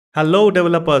Hello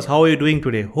developers, how are you doing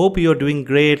today? Hope you are doing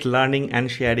great learning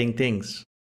and sharing things.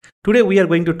 Today we are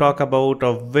going to talk about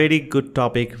a very good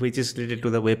topic which is related to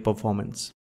the web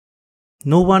performance.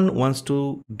 No one wants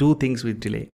to do things with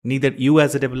delay, neither you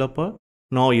as a developer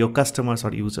nor your customers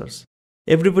or users.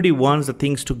 Everybody wants the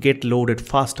things to get loaded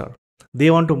faster.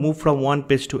 They want to move from one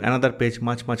page to another page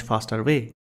much faster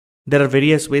way. There are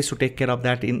various ways to take care of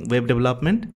that in web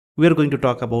development. We are going to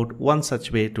talk about one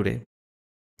such way today.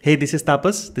 Hey, this is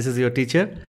Tapas. This is your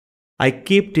teacher. I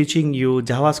keep teaching you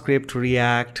JavaScript,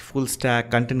 React, full stack,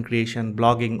 content creation,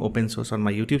 blogging, open source on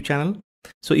my YouTube channel.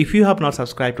 So if you have not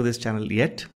subscribed to this channel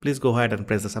yet, please go ahead and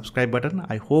press the subscribe button.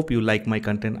 I hope you like my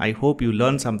content. I hope you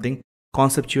learn something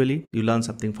conceptually, you learn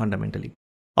something fundamentally.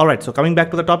 All right, so coming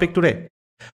back to the topic today,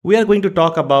 we are going to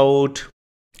talk about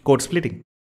code splitting.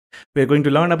 We are going to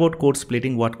learn about code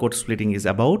splitting, what code splitting is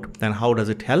about, and how does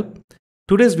it help.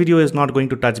 Today's video is not going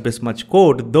to touch base much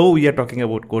code, though we are talking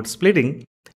about code splitting.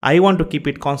 I want to keep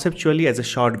it conceptually as a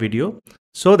short video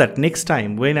so that next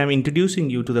time when I'm introducing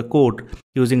you to the code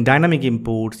using dynamic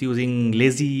imports, using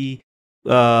lazy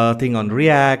thing on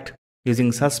React,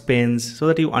 using Suspense, so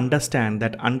that you understand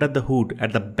that under the hood,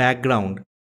 at the background,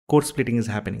 code splitting is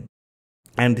happening.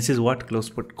 And this is what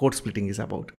code splitting is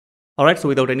about. All right, so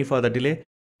without any further delay,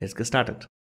 let's get started.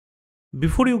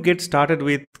 Before you get started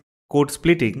with code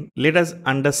splitting, let us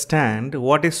understand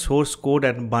what is source code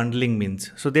and bundling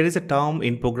means. So there is a term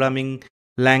in programming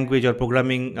language or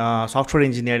programming software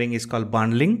engineering is called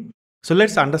bundling. So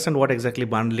let's understand what exactly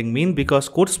bundling means, because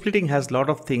code splitting has a lot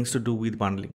of things to do with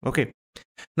bundling. Okay.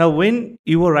 Now, when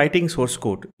you are writing source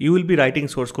code, you will be writing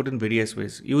source code in various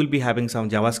ways. You will be having some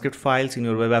JavaScript files in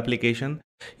your web application.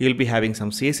 You will be having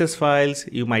some CSS files.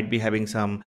 You might be having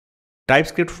some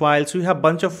TypeScript files. So you have a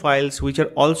bunch of files which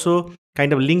are also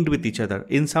kind of linked with each other.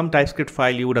 In some TypeScript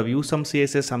file, you would have used some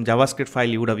CSS, some JavaScript file,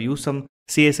 you would have used some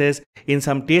CSS. In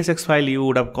some TSX file, you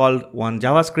would have called one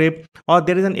JavaScript, or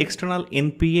there is an external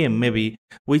NPM maybe,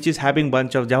 which is having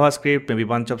bunch of JavaScript, maybe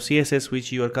bunch of CSS,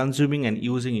 which you are consuming and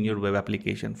using in your web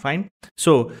application. Fine.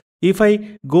 So if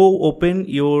I go open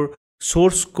your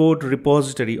source code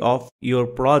repository of your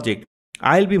project,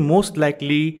 I'll be most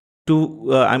likely to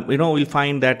we'll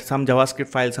find that some JavaScript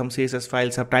file, some CSS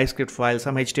file, some TypeScript file,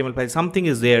 some HTML file, something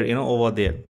is there, over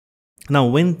there. Now,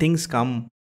 when things come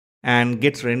and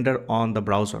gets rendered on the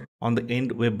browser, on the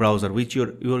end web browser, which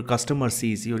your customer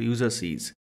sees, your user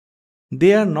sees,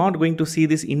 they are not going to see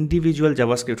this individual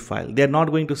JavaScript file. They are not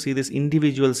going to see this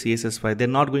individual CSS file. They're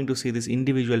not going to see this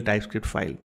individual TypeScript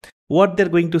file. What they're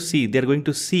going to see, they're going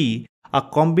to see a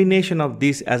combination of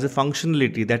this as a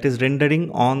functionality that is rendering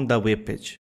on the web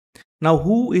page. Now,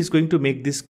 who is going to make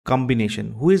this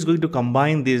combination? Who is going to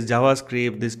combine this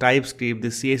JavaScript, this TypeScript,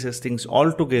 this CSS things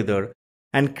all together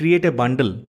and create a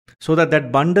bundle so that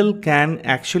that bundle can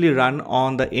actually run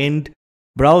on the end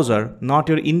browser, not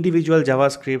your individual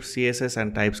JavaScript, CSS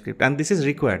and TypeScript. And this is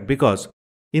required because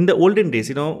in the olden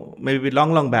days, maybe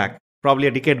long back, probably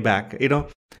a decade back,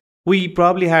 we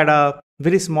probably had a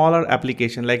very smaller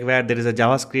application like where there is a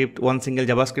JavaScript, one single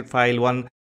JavaScript file, one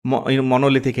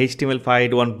monolithic HTML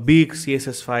file, one big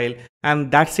CSS file, and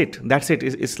that's it.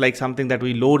 It's like something that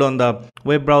we load on the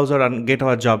web browser and get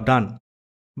our job done.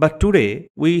 But today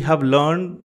we have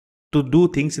learned to do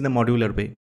things in a modular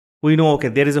way. We know, okay,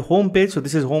 there is a home page, so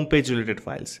this is home page related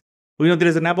files. We know there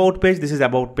is an about page, this is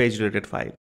about page related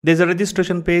file. There's a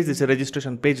registration page, this is a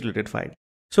registration page related file.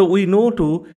 So we know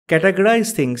to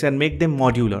categorize things and make them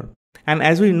modular. And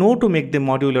as we know to make them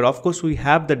modular, of course, we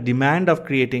have the demand of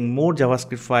creating more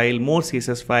JavaScript file, more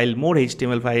CSS file, more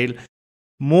HTML file,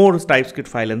 more TypeScript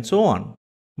file, and so on.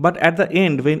 But at the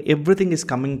end, when everything is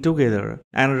coming together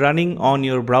and running on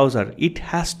your browser, it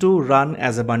has to run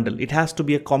as a bundle. It has to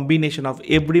be a combination of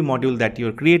every module that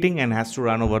you're creating and has to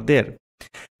run over there.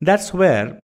 That's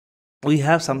where we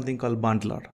have something called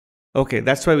bundler. Okay,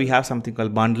 that's why we have something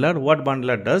called bundler. What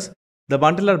bundler does? The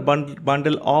bundler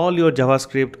bundle all your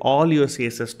JavaScript, all your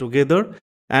CSS together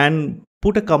and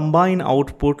put a combined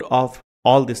output of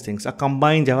all these things, a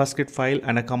combined JavaScript file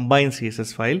and a combined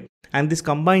CSS file. And this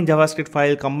combined JavaScript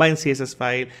file, combined CSS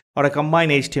file, or a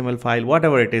combined HTML file,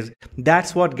 whatever it is,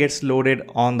 that's what gets loaded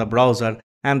on the browser.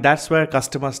 And that's where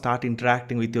customers start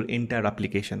interacting with your entire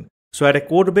application. So at a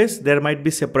code base, there might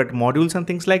be separate modules and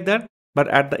things like that. But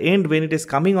at the end, when it is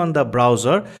coming on the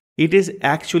browser, it is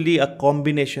actually a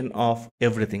combination of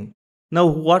everything. Now,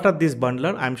 what are these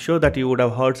bundler? I'm sure that you would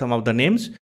have heard some of the names.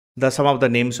 Some of the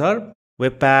names are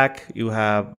Webpack, you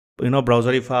have,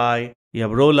 Browserify, you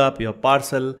have Rollup, you have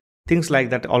Parcel, things like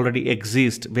that already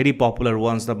exist. Very popular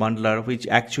ones, the bundler, which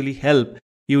actually help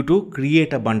you to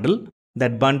create a bundle.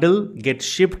 That bundle gets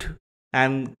shipped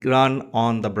and run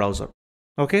on the browser.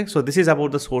 Okay, so this is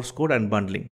about the source code and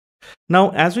bundling.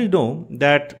 Now, as we know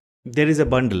that there is a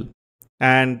bundle,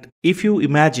 and if you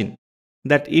imagine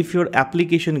that if your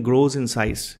application grows in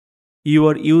size, you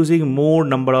are using more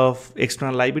number of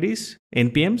external libraries,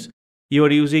 NPMs, you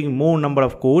are using more number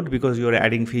of code because you are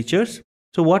adding features.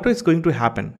 So what is going to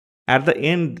happen? At the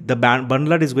end, the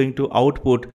bundler is going to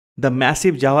output the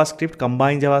massive JavaScript,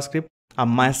 combined JavaScript, a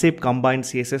massive combined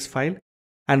CSS file.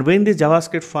 And when the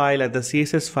JavaScript file and the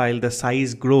CSS file, the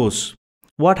size grows,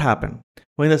 what happens?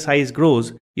 When the size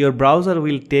grows, your browser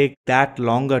will take that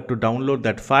longer to download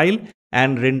that file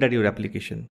and render your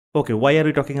application. Okay, why are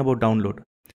we talking about download?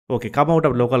 Okay, come out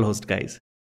of localhost, guys.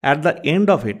 At the end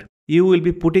of it, you will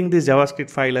be putting this JavaScript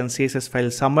file and CSS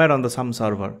file somewhere on some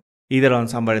server, either on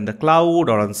somewhere in the cloud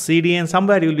or on CDN,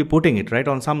 somewhere you will be putting it, right,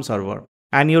 on some server.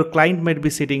 And your client might be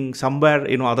sitting somewhere,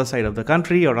 other side of the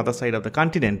country or other side of the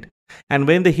continent. And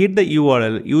when they hit the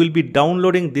URL, you will be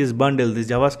downloading this bundle, this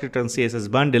JavaScript and CSS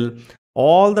bundle,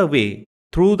 all the way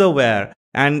through the where,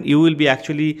 and you will be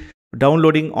actually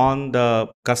downloading on the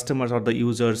customers or the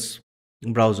user's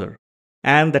browser.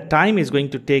 And the time is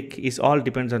going to take is all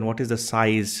depends on what is the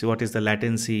size, what is the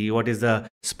latency, what is the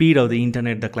speed of the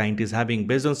internet the client is having,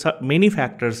 based on many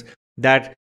factors,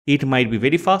 that it might be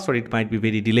very fast or it might be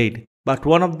very delayed. But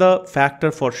one of the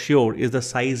factor for sure is the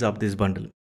size of this bundle.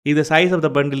 If the size of the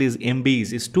bundle is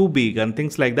MBs, is too big and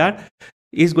things like that,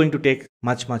 is going to take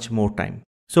much more time.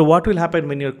 So what will happen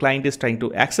when your client is trying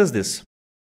to access this?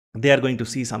 They are going to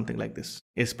see something like this.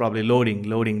 It's probably loading,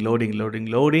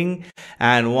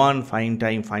 and one fine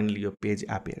time, finally your page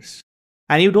appears.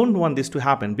 And you don't want this to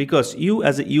happen, because you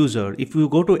as a user, if you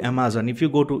go to Amazon, if you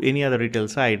go to any other retail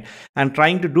site and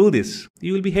trying to do this,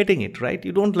 you will be hating it, right?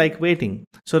 You don't like waiting.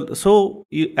 So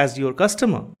you, as your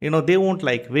customer, they won't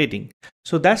like waiting.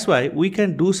 So that's why we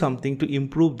can do something to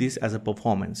improve this as a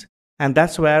performance. And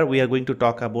that's where we are going to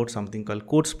talk about something called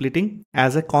code splitting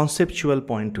as a conceptual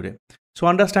point today. So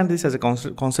understand this as a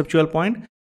conceptual point.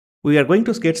 We are going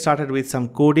to get started with some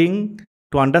coding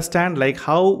to understand like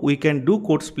how we can do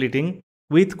code splitting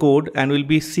with code, and we'll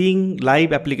be seeing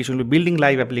live application, we'll be building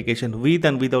live application with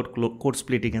and without code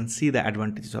splitting, and see the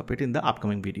advantages of it in the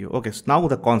upcoming video. Okay, so now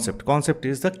the concept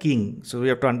is the king. So we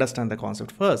have to understand the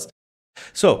concept first.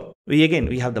 So we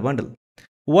have the bundle.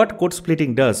 What code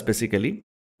splitting does basically,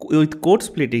 with code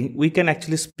splitting, we can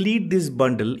actually split this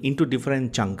bundle into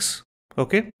different chunks.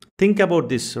 Okay, think about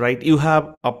this, right? You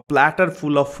have a platter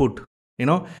full of food,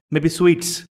 maybe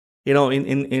sweets,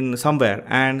 in somewhere,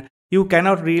 and you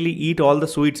cannot really eat all the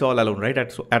sweets all alone, right?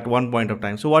 At one point of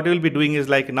time. So what you will be doing is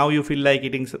like, now you feel like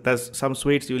eating some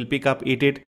sweets, you will pick up, eat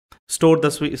it, store the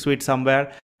sweet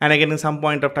somewhere, and again in some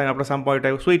point of time, after some point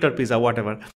of time, sweet or pizza,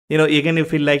 whatever, again you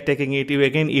feel like taking it, you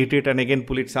again eat it and again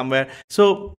pull it somewhere.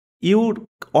 So you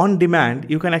on demand,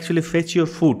 you can actually fetch your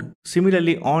food.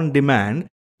 Similarly, on demand,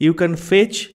 you can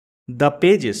fetch the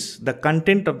pages, the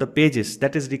content of the pages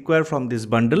that is required from this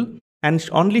bundle, and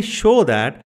only show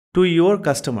that to your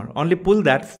customer, only pull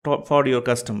that for your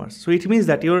customers. So it means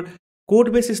that your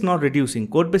code base is not reducing,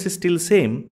 code base is still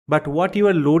same, but what you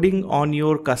are loading on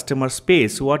your customer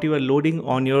space, what you are loading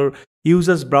on your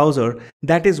user's browser,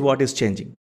 that is what is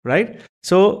changing, right?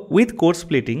 So with code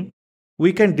splitting,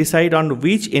 we can decide on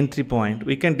which entry point,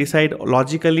 we can decide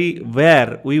logically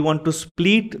where we want to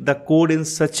split the code in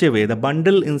such a way, the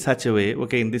bundle in such a way,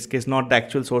 okay, in this case, not the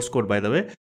actual source code, by the way,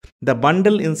 the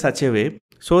bundle in such a way,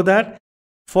 so that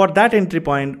for that entry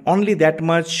point, only that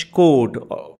much code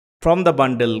from the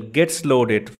bundle gets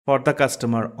loaded for the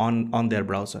customer on their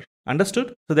browser.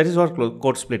 Understood? So that is what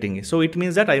code splitting is. So it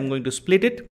means that I am going to split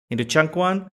it into chunk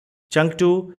 1, chunk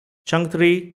 2, chunk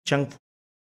 3, chunk 4.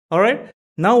 All right.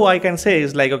 Now I can say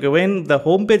is like, okay, when the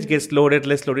home page gets loaded,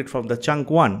 let's load it from the chunk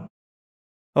 1.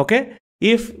 Okay.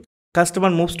 If customer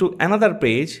moves to another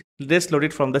page, let's load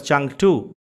it from the chunk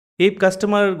 2. If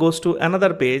customer goes to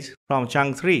another page, from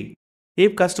chunk 3.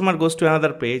 If customer goes to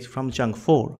another page, from chunk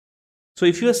 4. So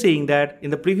if you are seeing that in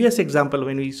the previous example,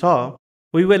 when we saw,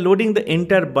 we were loading the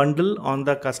entire bundle on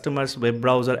the customer's web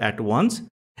browser at once,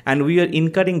 and we are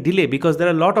incurring delay because there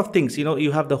are a lot of things.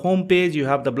 You have the home page, you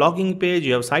have the blogging page,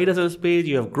 you have side hustles page,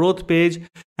 you have growth page,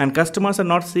 and customers are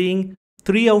not seeing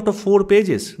 3 out of 4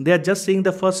 pages. They are just seeing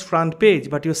the first front page,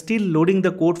 but you're still loading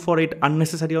the code for it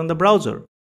unnecessary on the browser.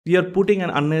 You're putting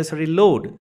an unnecessary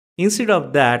load. Instead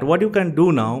of that, what you can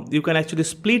do now, you can actually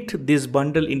split this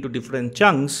bundle into different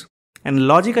chunks, and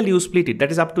logically you split it.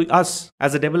 That is up to us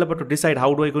as a developer to decide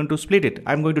how do I going to split it.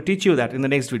 I'm going to teach you that in the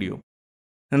next video.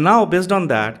 And now based on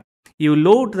that, you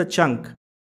load the chunk,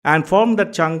 and from the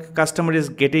chunk, customer is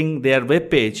getting their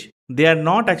web page. they are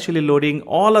not actually loading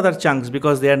all other chunks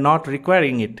because they are not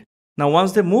requiring it. Now,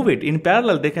 once they move it in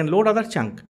parallel, they can load other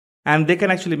chunk and they can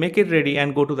actually make it ready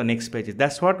and go to the next page.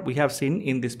 That's what we have seen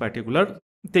in this particular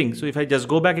thing. So if I just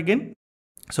go back again,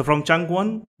 so from chunk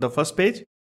 1, the first page,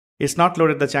 it's not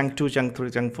loaded the chunk 2, chunk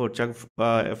 3, chunk 4, chunk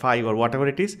 5 or whatever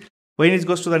it is. When it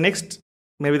goes to the next,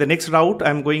 maybe the next route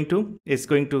it's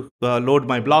going to load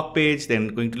my blog page, then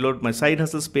going to load my side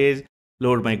hustles page,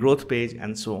 load my growth page,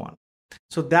 and so on.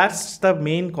 So that's the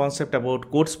main concept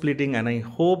about code splitting, and I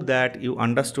hope that you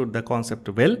understood the concept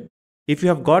well. If you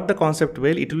have got the concept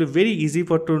well, it will be very easy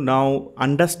for to now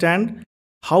understand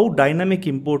how dynamic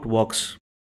import works.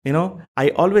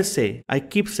 I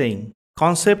keep saying,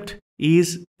 concept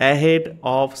is ahead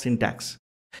of syntax.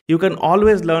 You can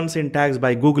always learn syntax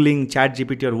by Googling,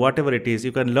 ChatGPT, or whatever it is.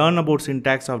 You can learn about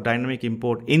syntax of dynamic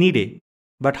import any day.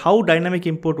 But how dynamic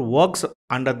import works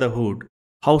under the hood,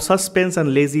 how suspense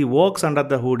and lazy works under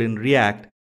the hood in React,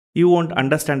 you won't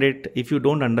understand it if you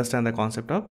don't understand the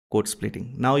concept of code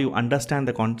splitting. Now you understand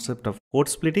the concept of code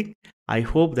splitting. I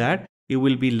hope that you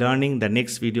will be learning the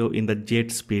next video in the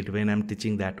jet speed when I'm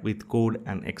teaching that with code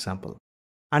and example.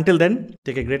 Until then,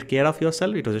 take a great care of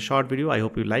yourself. It was a short video. I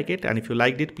hope you like it. And if you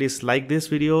liked it, please like this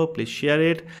video, please share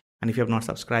it. And if you have not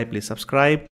subscribed, please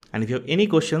subscribe. And if you have any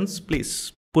questions,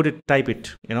 please type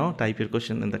your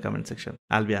question in the comment section.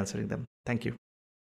 I'll be answering them. Thank you.